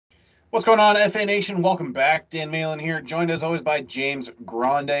What's going on, FA Nation? Welcome back. Dan Malin here, joined as always by James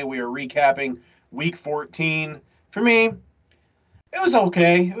Grande. We are recapping Week 14. For me, it was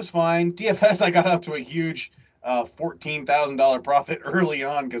okay. It was fine. DFS, I got up to a huge $14,000 profit early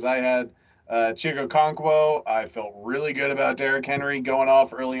on because I had Chico Conquo. I felt really good about Derrick Henry going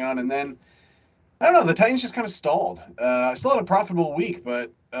off early on, and then I don't know. The Titans just kind of stalled. I still had a profitable week, but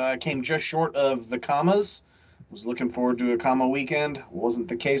came just short of the commas. Was looking forward to a comma weekend. Wasn't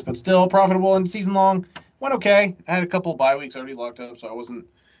the case, but still profitable and season long. Went okay. I had a couple bye weeks already locked up, so I wasn't,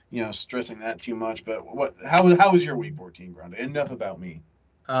 stressing that too much. But how was your week 14, Grande? Enough about me.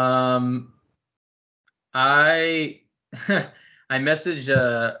 Um, I I messaged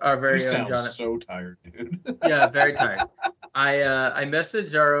our You very own sound John. so tired, dude. Yeah, very tired. I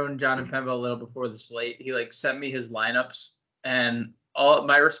messaged our own John and Pembo a little before the slate. He sent me his lineups, and all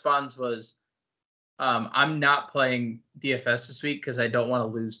my response was, I'm not playing DFS this week because I don't want to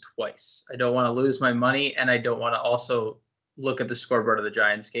lose twice. I don't want to lose my money, and I don't want to also look at the scoreboard of the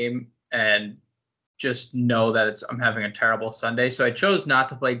Giants game and just know that I'm having a terrible Sunday. So I chose not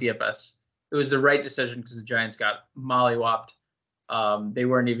to play DFS. It was the right decision because the Giants got mollywopped. They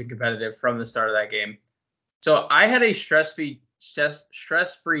weren't even competitive from the start of that game. So I had a stress-free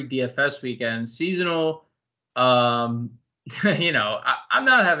DFS weekend, seasonal. Um, I'm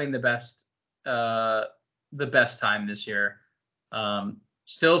not having the best time this year.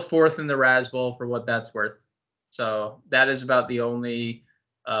 Still fourth in the Raz Bowl for what that's worth. So that is about the only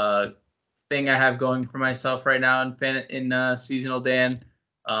thing I have going for myself right now in seasonal Dan.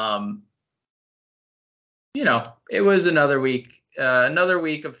 It was another week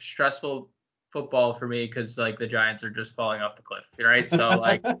of stressful football for me because the Giants are just falling off the cliff, right? So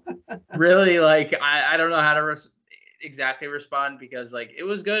really I don't know how to exactly respond because it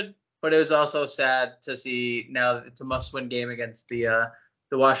was good, but it was also sad to see now that it's a must-win game against the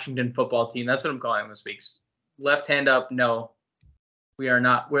Washington football team. That's what I'm calling this week's left hand up. No, we are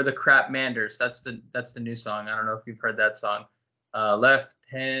not. We're the Crap Manders. That's the new song. I don't know if you've heard that song. Left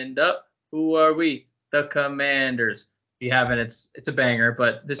hand up. Who are we? The Commanders. If you haven't, it's a banger.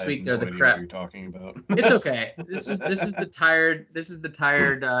 But this week they're no the Crap. What you're talking about. It's okay. This is the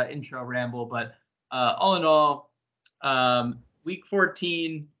tired intro ramble. But all in all, week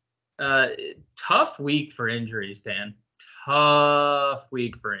 14, tough week for injuries, Dan. Tough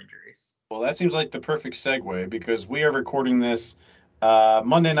week for injuries. Well, that seems like the perfect segue because we are recording this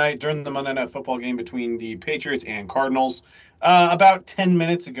Monday night during the Monday Night Football game between the Patriots and Cardinals. About 10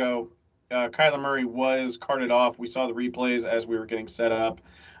 minutes ago, Kyler Murray was carted off. We saw the replays as we were getting set up.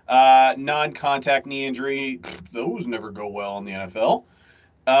 Non-contact knee injury, those never go well in the NFL.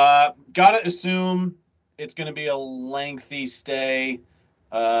 Gotta assume it's going to be a lengthy stay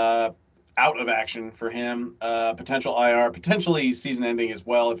out of action for him. Potential IR, potentially season ending as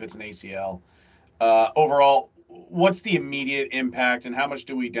well if it's an ACL. Overall, what's the immediate impact and how much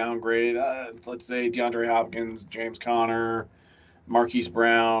do we downgrade? Let's say DeAndre Hopkins, James Conner, Marquise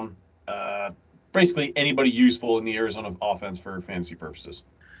Brown, basically anybody useful in the Arizona offense for fantasy purposes.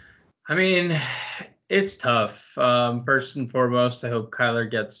 I mean, it's tough. First and foremost, I hope Kyler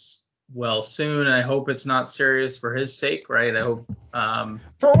gets well soon, and I hope it's not serious for his sake, right? I hope.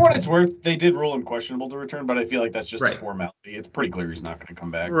 For what it's worth, they did rule him questionable to return, but I feel like that's just right. a formality. It's pretty clear he's not going to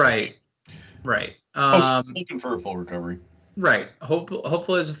come back. Right. Hoping for a full recovery. Right.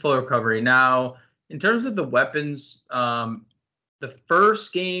 Hopefully it's a full recovery. Now, in terms of the weapons, the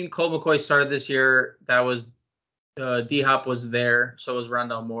first game Colt McCoy started this year, that was D-Hop was there, so was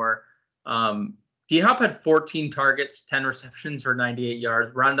Rondell Moore. D-Hop had 14 targets, 10 receptions for 98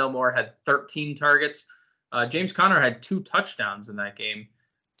 yards. Rondell Moore had 13 targets. James Conner had 2 touchdowns in that game.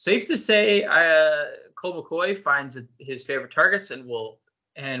 Safe to say, Colt McCoy finds his favorite targets and will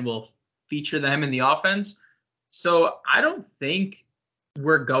feature them in the offense. So I don't think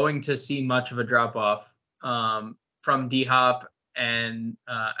we're going to see much of a drop off from D-Hop and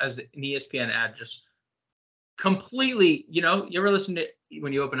as an ESPN ad just completely, you ever listen to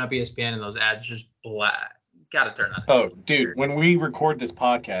when you open up ESPN and those ads just black. Gotta turn on. Oh, dude, when we record this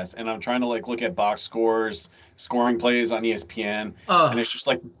podcast and I'm trying to look at box scores, scoring plays on ESPN, and it's just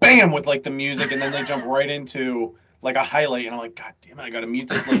bam with the music, and then they jump right into a highlight, and I'm like, God damn it, I gotta mute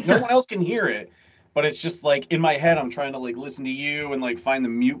this. No one else can hear it, but it's just in my head, I'm trying to listen to you and find the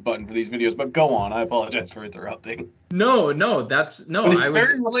mute button for these videos. But go on, I apologize for interrupting. No, But it's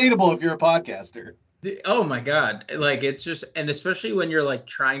very relatable if you're a podcaster. Oh my God. It's just, and especially when you're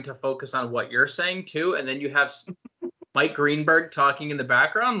trying to focus on what you're saying too. And then you have Mike Greenberg talking in the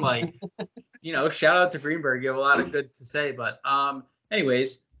background, shout out to Greenberg. You have a lot of good to say, but,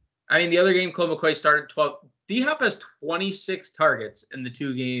 anyways, the other game, Colt McCoy started 12. D-Hop has 26 targets in the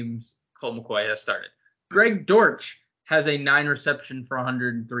 2 games Colt McCoy has started. Greg Dortch has a 9 reception for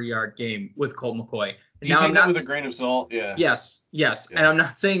 103-yard game with Colt McCoy. Do you take that with a grain of salt? Yeah. Yes. Yeah. And I'm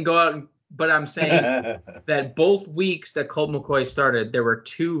not saying go out, but I'm saying that both weeks that Colt McCoy started, there were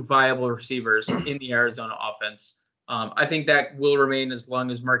 2 viable receivers in the Arizona offense. I think that will remain as long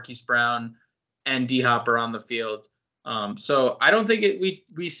as Marquise Brown and D-Hop are on the field. So I don't think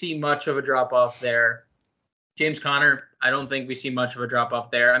we see much of a drop-off there. James Conner, I don't think we see much of a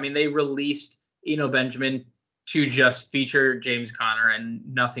drop-off there. I mean, they released Eno Benjamin to just feature James Conner and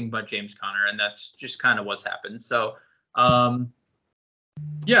nothing but James Conner, and that's just kind of what's happened. So,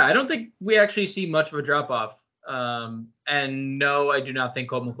 yeah, I don't think we actually see much of a drop-off. And no, I do not think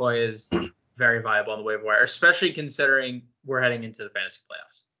Colt McCoy is very viable on the waiver wire, especially considering we're heading into the fantasy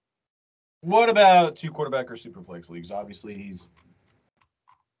playoffs. What about 2 quarterback or super flex leagues? Obviously, he's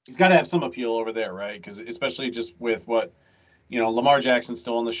got to have some appeal over there, right? Because especially just with what, Lamar Jackson's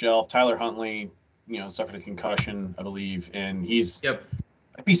still on the shelf. Tyler Huntley, suffered a concussion, I believe, and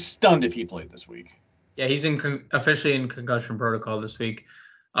I'd be stunned if he played this week. Yeah, he's officially in concussion protocol this week.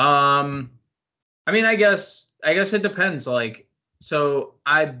 I mean, I guess it depends. So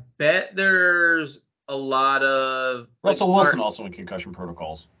I bet there's a lot of Russell Wilson also in concussion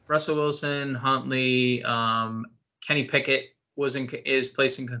protocols. Russell Wilson, Huntley, Kenny Pickett is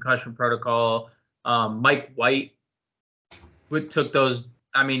placed in concussion protocol. Mike White took those.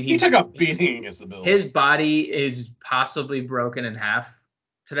 I mean, he took a beating against the Bills. His body is possibly broken in half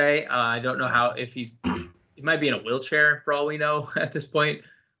today. I don't know how, if he might be in a wheelchair for all we know at this point.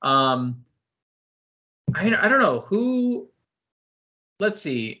 I don't know who. Let's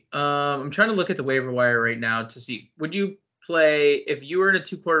see. I'm trying to look at the waiver wire right now to see. Would you play, if you were in a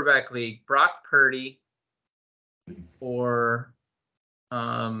 2 quarterback league, Brock Purdy or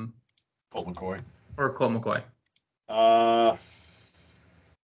Colt McCoy? Or Colt McCoy?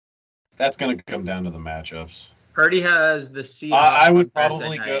 That's going to come down to the matchups. Purdy has the Seahawks. I would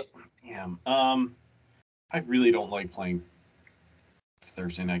probably go. Damn. I really don't like playing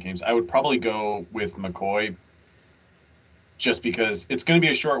Thursday night games. I would probably go with McCoy, just because it's going to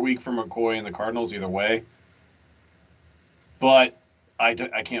be a short week for McCoy and the Cardinals either way. But I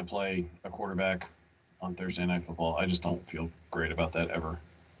can't play a quarterback on Thursday Night Football. I just don't feel great about that ever.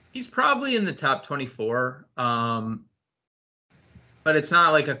 He's probably in the top 24, but it's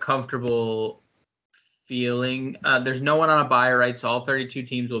not like a comfortable feeling. There's no one on a bye, right? So all 32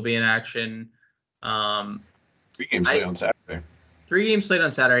 teams will be in action. 3 games slate on Saturday. 3 games slate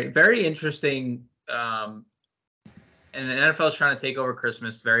on Saturday. Very interesting. And the NFL is trying to take over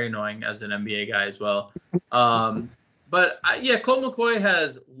Christmas. Very annoying as an NBA guy as well. But Colt McCoy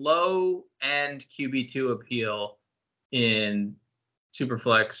has low and QB2 appeal in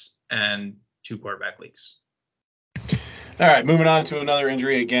Superflex and 2 quarterback leagues. All right, moving on to another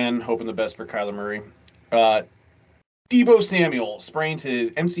injury again. Hoping the best for Kyler Murray. Deebo Samuel sprains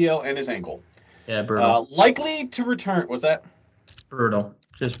his MCL and his ankle. Yeah, brutal. Likely to return. Was that? Brutal.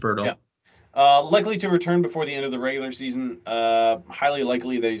 Just brutal. Yeah. Likely to return before the end of the regular season. Highly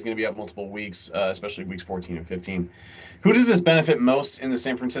likely that he's going to be out multiple weeks, especially weeks 14 and 15. Who does this benefit most in the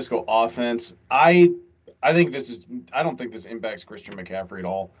San Francisco offense? I don't think this impacts Christian McCaffrey at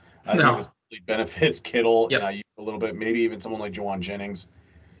all. I think this really benefits Kittle and Aiyuk a little bit, maybe even someone like Juwan Jennings.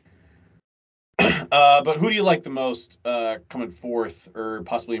 But who do you like the most coming forth or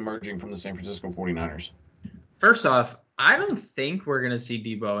possibly emerging from the San Francisco 49ers? First off, I don't think we're going to see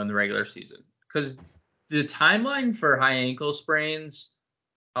Deebo in the regular season, because the timeline for high ankle sprains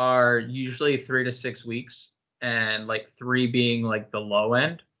are usually 3 to 6 weeks, and 3 being the low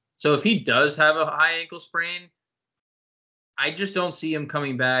end. So if he does have a high ankle sprain, I just don't see him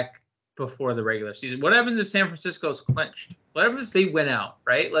coming back before the regular season. What happens if San Francisco's clinched? What happens if they win out,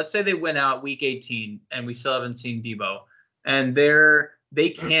 right? Let's say they win out week 18 and we still haven't seen Deebo, and they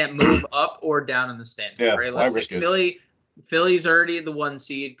can't move up or down in the standings, right? Let's say Philly's already the 1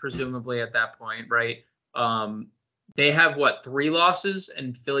 seed, presumably at that point, right? They have 3 losses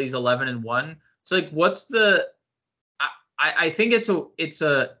and Philly's 11-1. So what's the? I think it's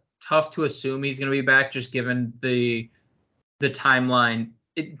a tough to assume he's going to be back, just given the timeline.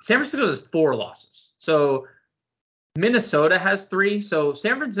 San Francisco has 4 losses, so Minnesota has 3. So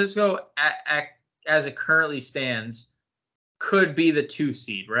San Francisco, as it currently stands, could be the 2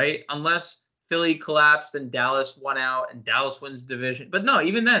 seed, right? Unless Philly collapsed and Dallas won out and Dallas wins the division. But no,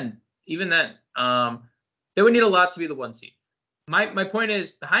 even then, they would need a lot to be the 1 seed. My point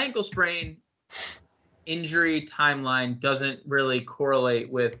is, the high ankle sprain injury timeline doesn't really correlate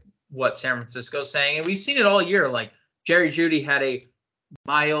with what San Francisco's saying. And we've seen it all year. Jerry Jeudy had a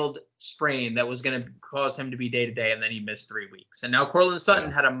mild sprain that was going to cause him to be day-to-day, and then he missed 3 weeks. And now Cortland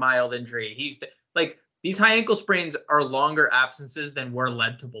Sutton had a mild injury. He's like, these high ankle sprains are longer absences than we're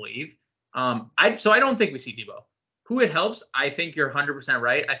led to believe. So I don't think we see Debo. Who it helps, I think you're 100%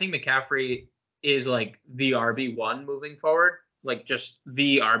 right. I think McCaffrey is like the RB1 moving forward, like just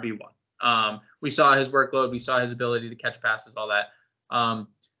the RB1. We saw his workload, we saw his ability to catch passes, all that.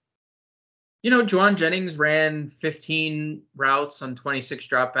 Juwan Jennings ran 15 routes on 26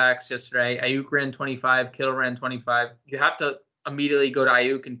 dropbacks yesterday. Aiyuk ran 25, Kittle ran 25. You have to immediately go to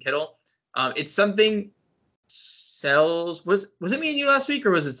Aiyuk and Kittle. It's something Sells was it me and you last week,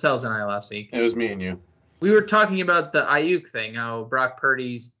 or was it Sells and I last week? It was me and you. We were talking about the Aiyuk thing, how Brock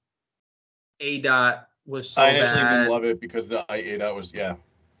Purdy's ADOT was so bad. I initially didn't love it because the ADOT was, yeah.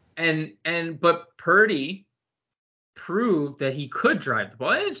 But Purdy proved that he could drive the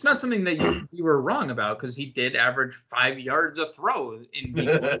ball. It's not something that you were wrong about, because he did average 5 yards a throw in week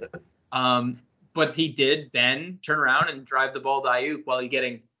 1. But he did then turn around and drive the ball to Aiyuk while he's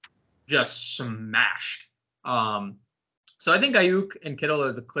getting just smashed. So I think Aiyuk and Kittle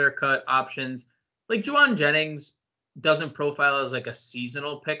are the clear-cut options. Like, Juwan Jennings doesn't profile as like a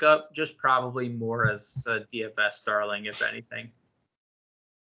seasonal pickup, just probably more as a DFS darling, if anything.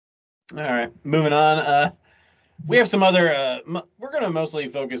 All right, moving on. We have some other. We're going to mostly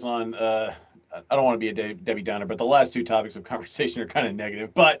focus on. I don't want to be a Debbie Downer, but the last 2 topics of conversation are kind of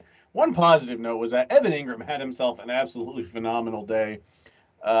negative. But one positive note was that Evan Ingram had himself an absolutely phenomenal day.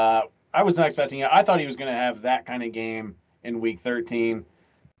 I was not expecting it. I thought he was going to have that kind of game in week 13.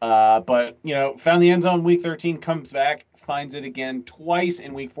 But, found the end zone week 13, comes back, finds it again twice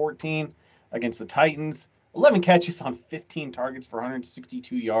in week 14 against the Titans. 11 catches on 15 targets for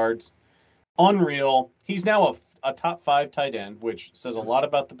 162 yards. Unreal. He's now a top 5 tight end, which says a lot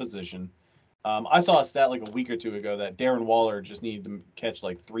about the position. I saw a stat like a week or 2 ago that Darren Waller just needed to catch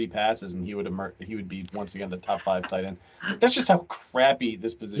like 3 passes and he would be once again the top 5 tight end. That's just how crappy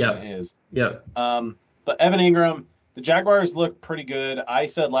this position is. Yep. But Evan Ingram, the Jaguars look pretty good. I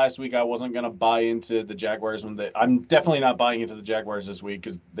said last week I wasn't going to buy into the Jaguars I'm definitely not buying into the Jaguars this week,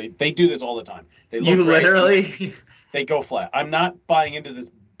 because they do this all the time. They look great. Literally they go flat. I'm not buying into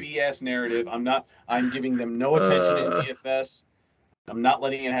this BS narrative. I'm giving them no attention in DFS. I'm not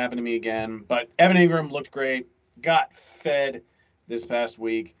letting it happen to me again. But Evan Ingram looked great. Got fed this past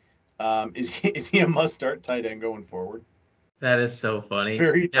week. Is he a must-start tight end going forward? That is so funny.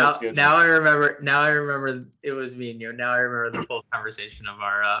 Very tough schedule. Now I remember it was me and you. Now I remember the full conversation of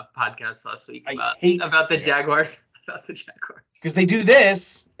our podcast last week about the Jaguars. About the Jaguars. Because they do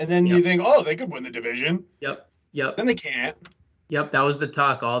this, and then you think, oh, they could win the division. Yep. Then they can't. Yep, that was the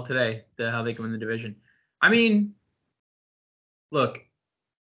talk all today, how they can win the division. I mean, look,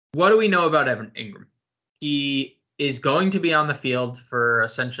 what do we know about Evan Ingram? He is going to be on the field for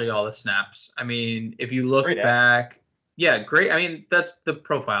essentially all the snaps. I mean, if you look back, great. I mean, that's the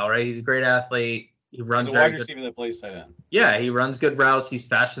profile, right? He's a great athlete. He runs He's a wide receiver that plays tight end. Yeah, he runs good routes. He's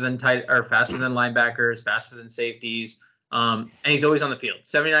faster than linebackers, faster than safeties. And he's always on the field.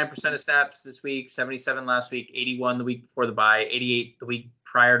 79% of snaps this week, 77 last week, 81 the week before the bye, 88 the week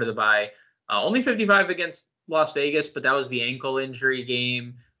prior to the bye. Only 55 against Las Vegas, but that was the ankle injury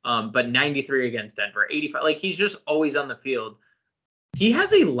game. But 93 against Denver, 85. Like, he's just always on the field. He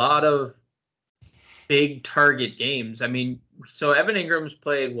has a lot of big target games. I mean, so Evan Ingram's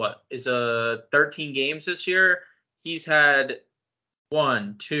played 13 games this year. He's had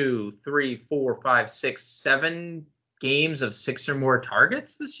 1, 2, 3, 4, 5, 6, 7 games of 6 or more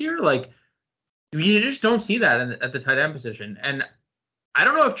targets this year. Like, you just don't see that at the tight end position. And I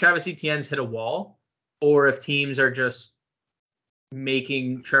don't know if Travis Etienne's hit a wall or if teams are just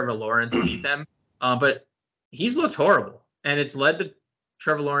making Trevor Lawrence beat them. But he's looked horrible, and it's led to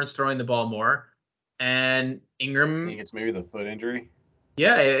Trevor Lawrence throwing the ball more. And Ingram, I think it's maybe the foot injury.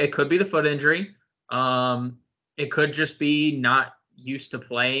 Yeah, it could be the foot injury. It could just be not used to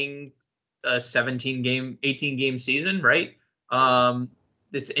playing a 18 game season, right?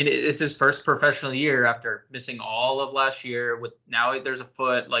 It's his first professional year after missing all of last year. With now there's a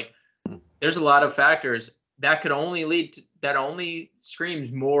foot. Like, there's a lot of factors that could only that only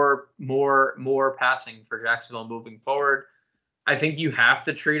screams more passing for Jacksonville moving forward. I think you have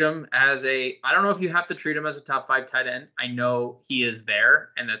to treat him I don't know if you have to treat him as a top 5 tight end. I know he is there,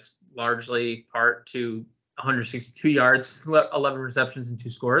 and that's largely part to 162 yards, 11 receptions, and 2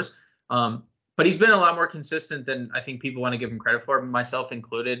 scores. But he's been a lot more consistent than I think people want to give him credit for, myself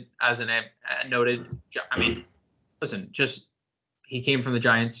included, as an noted. I mean, listen, just he came from the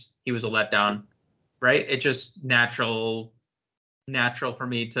Giants. He was a letdown, right? It's just natural for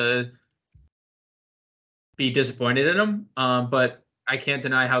me to be disappointed in him. But I can't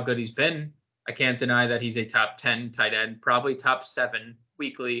deny how good he's been. I can't deny that he's a top 10 tight end, probably top 7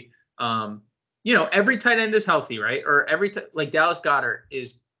 weekly. Every tight end is healthy, right? Or like Dallas Goedert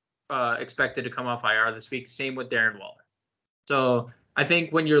is expected to come off IR this week. Same with Darren Waller. So I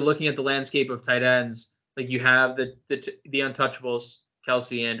think when you're looking at the landscape of tight ends, like you have the untouchables,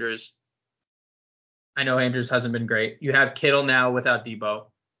 Kelsey, Andrews. I know Andrews hasn't been great. You have Kittle now without Debo.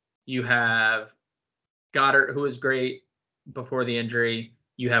 You have Goddard, who was great before the injury.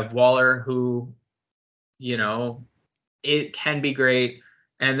 You have Waller, who, it can be great.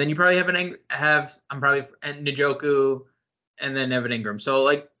 And then you probably and Njoku and then Evan Ingram. So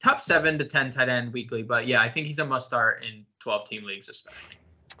like top 7 to 10 tight end weekly. But yeah, I think he's a must start in 12-team leagues especially.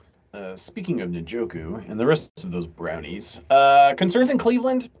 Speaking of Njoku and the rest of those brownies, concerns in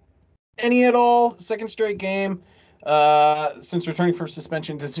Cleveland? Any at all? Second straight game since returning from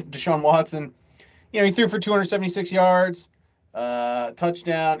suspension to Deshaun Watson. He threw for 276 yards,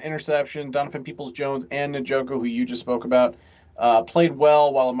 touchdown, interception. Donovan Peoples-Jones and Njoku, who you just spoke about, played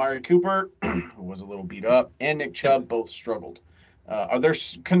well, while Amari Cooper, who was a little beat up, and Nick Chubb both struggled. Are there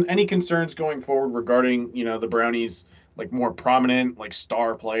any concerns going forward regarding, the Brownies, like more prominent, like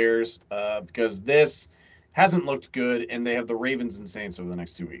star players? Because this hasn't looked good, and they have the Ravens and Saints over the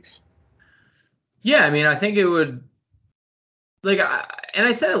next 2 weeks. Yeah, I mean, I think it would, and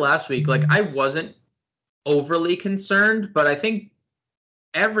I said it last week, like I wasn't overly concerned, but I think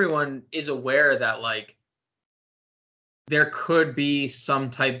everyone is aware that like there could be some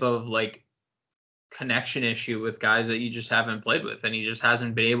type of like connection issue with guys that you just haven't played with, and he just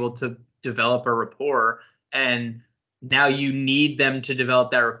hasn't been able to develop a rapport. And now you need them to develop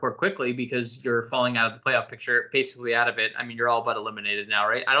that rapport quickly because you're falling out of the playoff picture, basically out of it. I mean, you're all but eliminated now,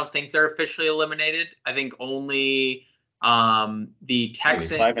 right? I don't think they're officially eliminated. I think only the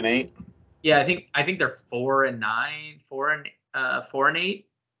Texans. 5-8. Yeah, I think they're 4-9, 4-8.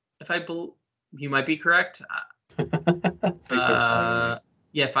 If you might be correct. I think they're 5-8.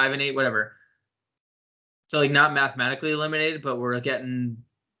 Yeah, 5-8, whatever. So like not mathematically eliminated, but we're getting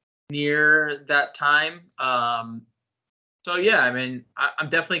near that time. So yeah, I mean, I'm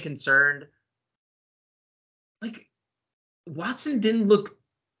definitely concerned. Like Watson didn't look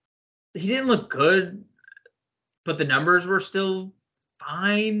good, but the numbers were still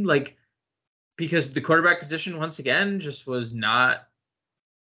fine. Like because the quarterback position once again just was not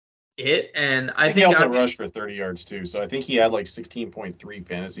it. And I think he also rushed for 30 yards too, so I think he had like 16.3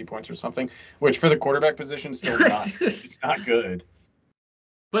 fantasy points or something, which for the quarterback position still it's not good.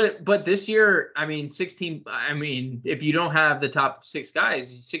 But this year, I mean, 16. I mean, if you don't have the top 6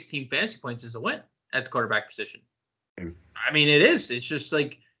 guys, 16 fantasy points is a win at the quarterback position. I mean, it is. It's just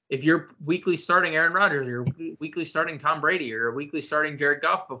like if you're weekly starting Aaron Rodgers, or you're weekly starting Tom Brady, or weekly starting Jared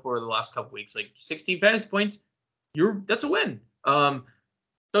Goff before the last couple weeks, like 16 fantasy points, that's a win.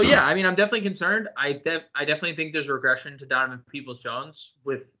 So yeah, I mean, I'm definitely concerned. I definitely think there's a regression to Donovan Peoples-Jones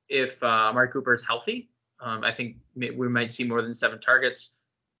if Amari Cooper is healthy. I think we might see more than 7 targets.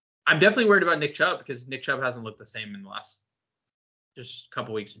 I'm definitely worried about Nick Chubb because Nick Chubb hasn't looked the same in the last just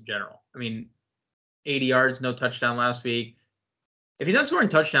couple weeks in general. I mean, 80 yards, no touchdown last week. If he's not scoring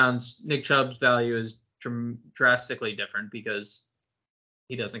touchdowns, Nick Chubb's value is drastically different because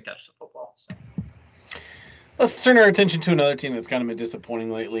he doesn't catch the football. So. Let's turn our attention to another team that's kind of been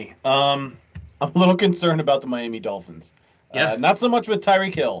disappointing lately. I'm a little concerned about the Miami Dolphins. Yeah. Not so much with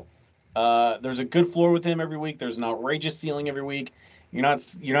Tyreek Hill. There's a good floor with him every week. There's an outrageous ceiling every week. You're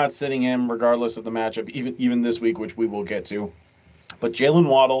not sitting him regardless of the matchup, even this week, which we will get to. But Jalen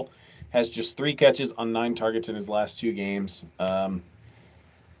Waddle has just 3 catches on 9 targets in his last 2 games. I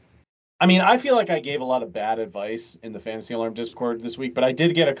mean, I feel like I gave a lot of bad advice in the Fantasy Alarm Discord this week, but I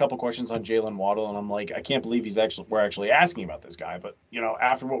did get a couple questions on Jalen Waddle, and I'm like, I can't believe we're actually asking about this guy. But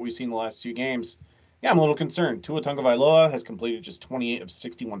after what we've seen the last 2 games, yeah, I'm a little concerned. Tua Tagovailoa has completed just 28 of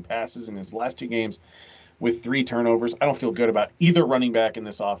 61 passes in his last 2 games with 3 turnovers. I don't feel good about either running back in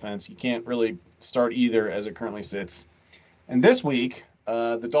this offense. You can't really start either as it currently sits. And this week,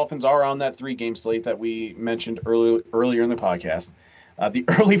 the Dolphins are on that 3-game slate that we mentioned earlier in the podcast. The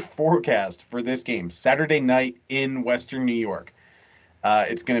early forecast for this game, Saturday night in Western New York.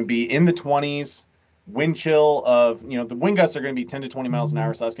 It's going to be in the 20s. Wind chill of, the wind gusts are going to be 10 to 20 miles an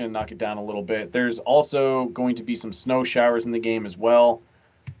hour, so that's going to knock it down a little bit. There's also going to be some snow showers in the game as well.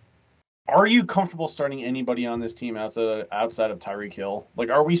 Are you comfortable starting anybody on this team outside of Tyreek Hill?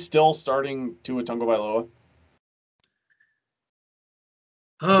 Like, are we still starting Tua Tagovailoa?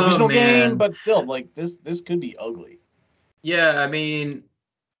 Divisional game, but still, like, this could be ugly. Yeah, I mean,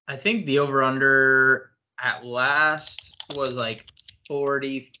 I think the over-under at last was like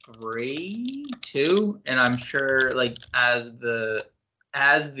 43-2, and I'm sure like as the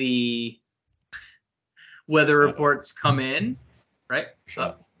as the weather reports come in, right?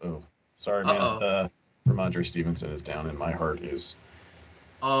 Sorry, man. Ramondre Stevenson is down, and my heart is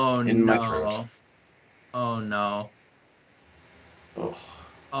in my throat. Oh no. Ugh.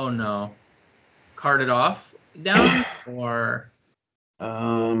 Oh no. Carted off down or?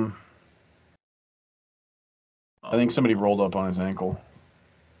 I think somebody rolled up on his ankle.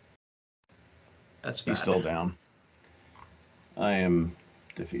 That's bad. He's still down. I am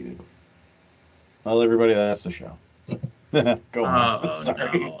defeated. Well, everybody, that's the show. Go on.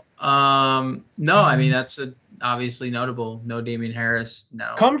 Sorry. No, I mean that's obviously notable. No Damian Harris.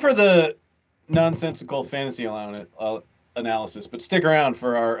 No. Come for the nonsensical fantasy analysis, but stick around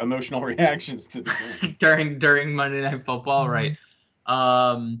for our emotional reactions to the game. during Monday Night Football, right?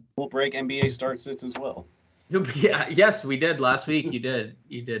 We'll break NBA start sits as well. Yeah, yes, we did last week. You did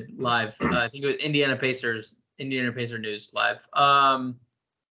live. I think it was Indiana Pacer news live.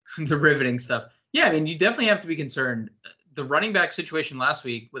 The riveting stuff. Yeah, I mean, you definitely have to be concerned. The running back situation last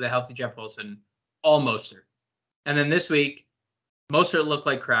week with a healthy Jeff Wilson, all Mostert. And then this week, Mostert looked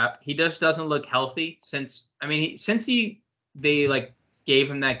like crap. He just doesn't look healthy since they like gave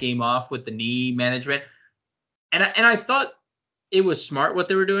him that game off with the knee management. And I thought it was smart what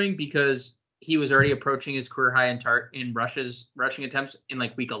they were doing because he was already approaching his career high in rushing attempts in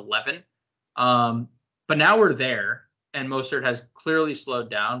like week 11. But now we're there, and Mostert has clearly slowed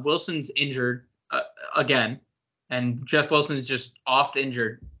down. Wilson's injured again, and Jeff Wilson is just oft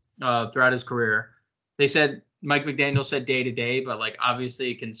injured throughout his career. They said Mike McDaniel said day to day, but like obviously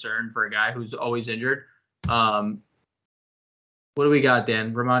a concern for a guy who's always injured. What do we got,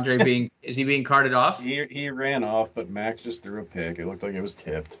 Dan? Ramondre is he being carted off? He ran off, but Max just threw a pick. It looked like it was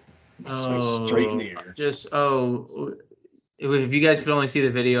tipped. Straight in the air. If you guys could only see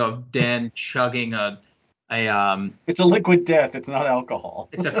the video of Dan chugging it's a liquid death. It's not alcohol.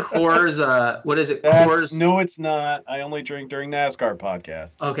 It's a Coors. What is it? Coors? No, it's not. I only drink during NASCAR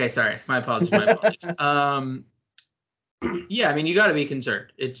podcasts. Okay, sorry. My apologies. Yeah, I mean you got to be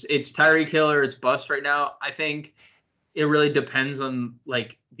concerned. It's Tyreek Hill, it's bust right now. I think it really depends on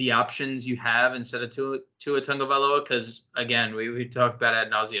like the options you have instead of Tua Tagovailoa, because again we talked about ad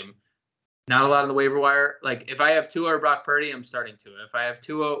nauseum. Not a lot on the waiver wire. Like if I have Tua or Brock Purdy, I'm starting Tua. If I have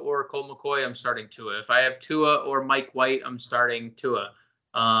Tua or Colt McCoy, I'm starting Tua. If I have Tua or Mike White, I'm starting Tua.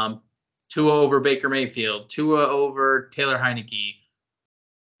 Tua over Baker Mayfield. Tua over Taylor Heineke.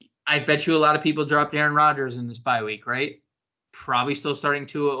 I bet you a lot of people dropped Aaron Rodgers in this bye week, right? Probably still starting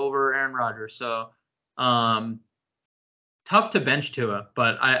Tua over Aaron Rodgers. So tough to bench Tua,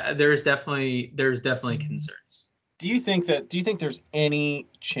 but there's definitely concerns. Do you think there's any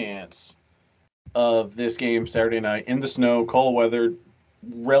chance of this game Saturday night in the snow, cold weather,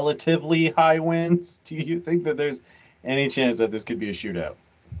 relatively high winds? Do you think that there's any chance that this could be a shootout?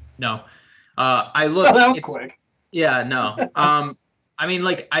 No. That was quick. Yeah, no. I mean,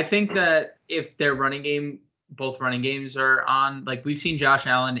 like, I think that if both running games are on, like, we've seen Josh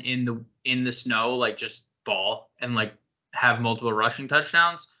Allen in the snow, like, just ball and, like, have multiple rushing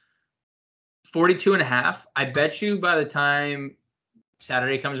touchdowns. 42.5. I bet you by the time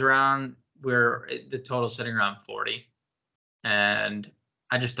Saturday comes around, the total's sitting around 40. And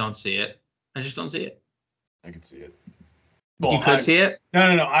I just don't see it. I can see it. Well, you could see it? No.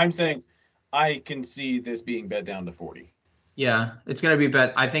 I'm saying I can see this being bet down to 40. Yeah, it's going to be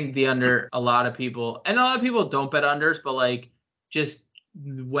bet. I think the under, a lot of people don't bet unders, but like just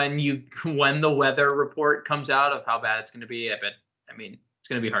when the weather report comes out of how bad it's going to be, it's going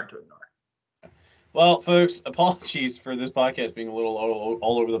to be hard to ignore. Well, folks, apologies for this podcast being a little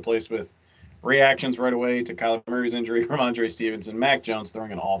all over the place with reactions right away to Kyler Murray's injury, Ramondre Stevenson, Mac Jones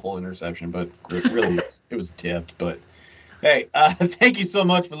throwing an awful interception, but really it was tipped. But hey, thank you so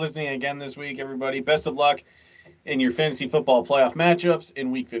much for listening again this week, everybody. Best of luck in your fantasy football playoff matchups in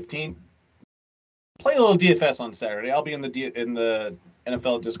Week 15. Play a little DFS on Saturday. I'll be in the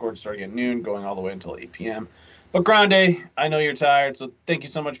NFL Discord starting at noon, going all the way until 8 p.m. But Grande, I know you're tired, so thank you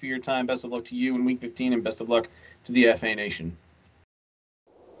so much for your time. Best of luck to you in Week 15, and best of luck to the FA Nation.